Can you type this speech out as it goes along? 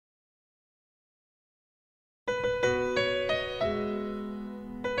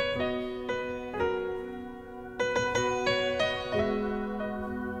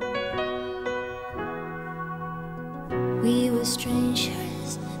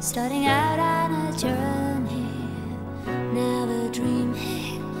starting out on a journey, never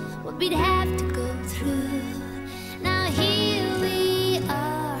dreaming what we'd have to go through. Now here we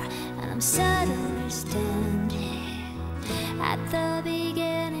are, and I'm suddenly standing at the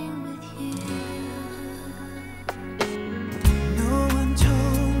beginning with you. No one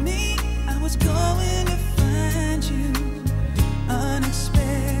told me I was going to find you.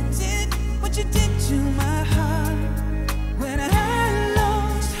 Unexpected, what you did to my heart. When I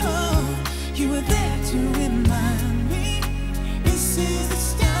lost hope, you were there to remind me this is the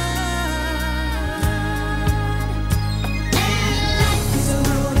start. And life is a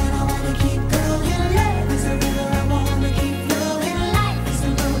road and I wanna keep going. Life is a river I wanna keep flowing. Life is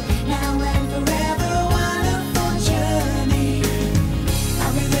a road now and forever, wonderful journey.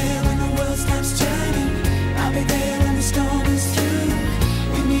 I'll be there when the world stops turning. I'll be there when the storm is through.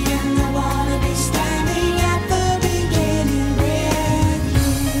 In the end I wanna be standing at the beginning with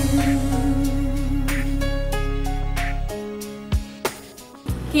you.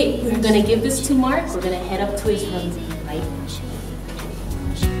 Okay, we're gonna give this to Mark. We're gonna head up to his room, right?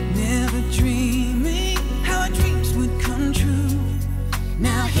 Never dreaming how our dreams would come true.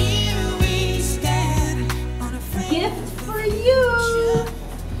 Now here we stand on a Gift for you.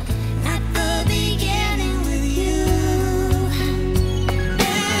 at the beginning with you.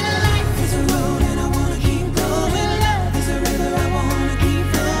 And life is a road and I wanna keep going. Love is a river I wanna keep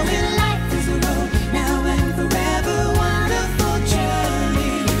flowing. Life is a road now and forever, wonderful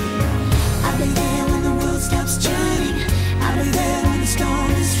journey. I'll be there when the world stops turning. I'll be there when the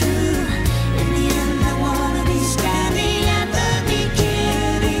storm is through. In the end I wanna be standing at the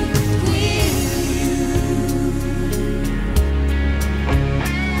beginning with you.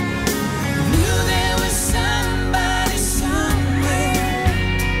 Knew there was somebody somewhere.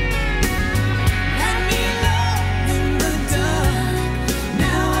 Let me alone in the dark.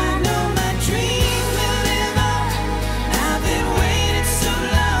 Now I know my dream will live on. I've been waiting so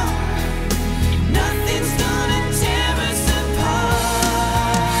long. Nothing's gonna tear us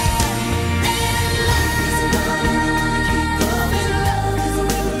apart. And life is a road and I wanna keep going. Love is a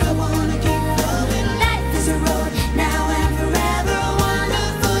river I wanna keep flowing. Life is a road now and forever, a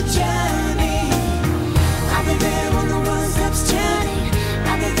wonderful journey. I'll be there when the world stops turning.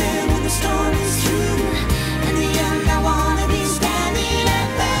 I'll be there when the storm is through. In the end I wanna be standing at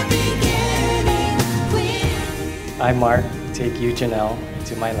the beginning with you. I, Mark, take you, Jenelle,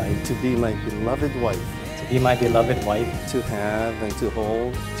 into my life, to be my beloved wife, to be my beloved wife, to have and to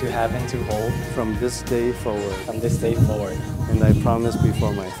hold to have and to hold from this day forward. from this day forward. And I promise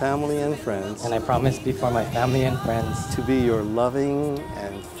before my family and friends And I promise before my family and friends to be your loving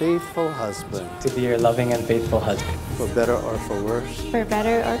and faithful husband, to be your loving and faithful husband, for better or for worse, For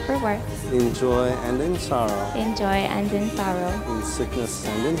better or for worse, in joy and in sorrow, in joy and in sorrow, in sickness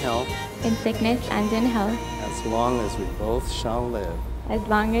and in health, in sickness and in health, as long as we both shall live. as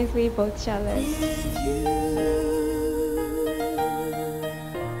long as we both shall live. you.